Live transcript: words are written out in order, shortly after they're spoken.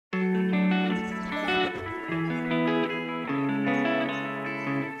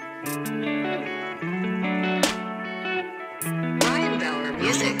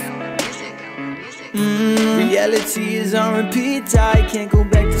Reality is on repeat, I can't go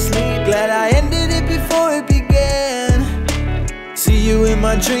back to sleep. Glad I ended it before it began. See you in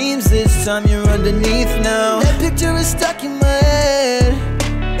my dreams, this time you're underneath now. That picture is stuck in my head,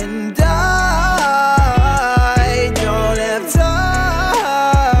 and I don't have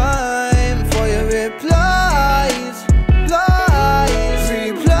time for your replies,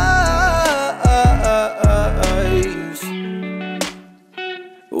 replies.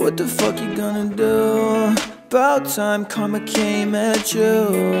 What the fuck you gonna do? About time karma came at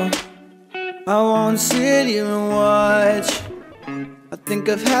you. I won't sit here and watch. I think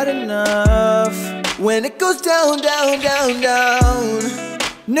I've had enough. When it goes down, down, down, down,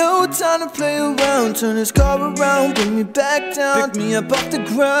 no time to play around. Turn this car around, bring me back down, pick me up off the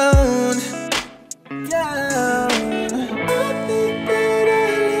ground. Down. I think that I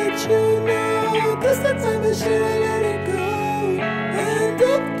let you know this the time I should have let it go. And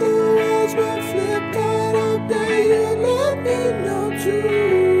if the walls were flipped, I hope that you let me know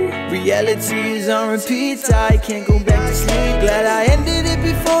too. Reality is on repeat, I can't go back to sleep. Glad I ended it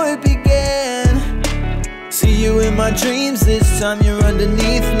before it began. See you in my dreams, this time you're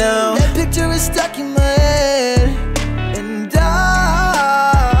underneath now. That picture is stuck in my head, and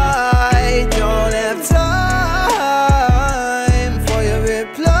I don't have time for your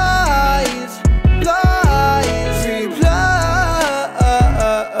replies, replies.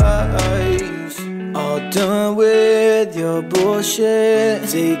 All done with your bullshit,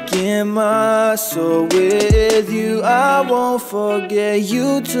 taking my soul with you. I won't forget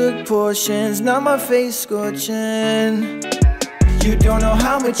you took portions, now my face scorching. You don't know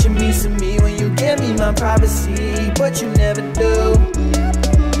how much it means to me when you give me my privacy, but you never do.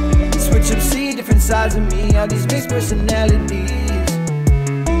 Switch up, see different sides of me, all these mixed personalities.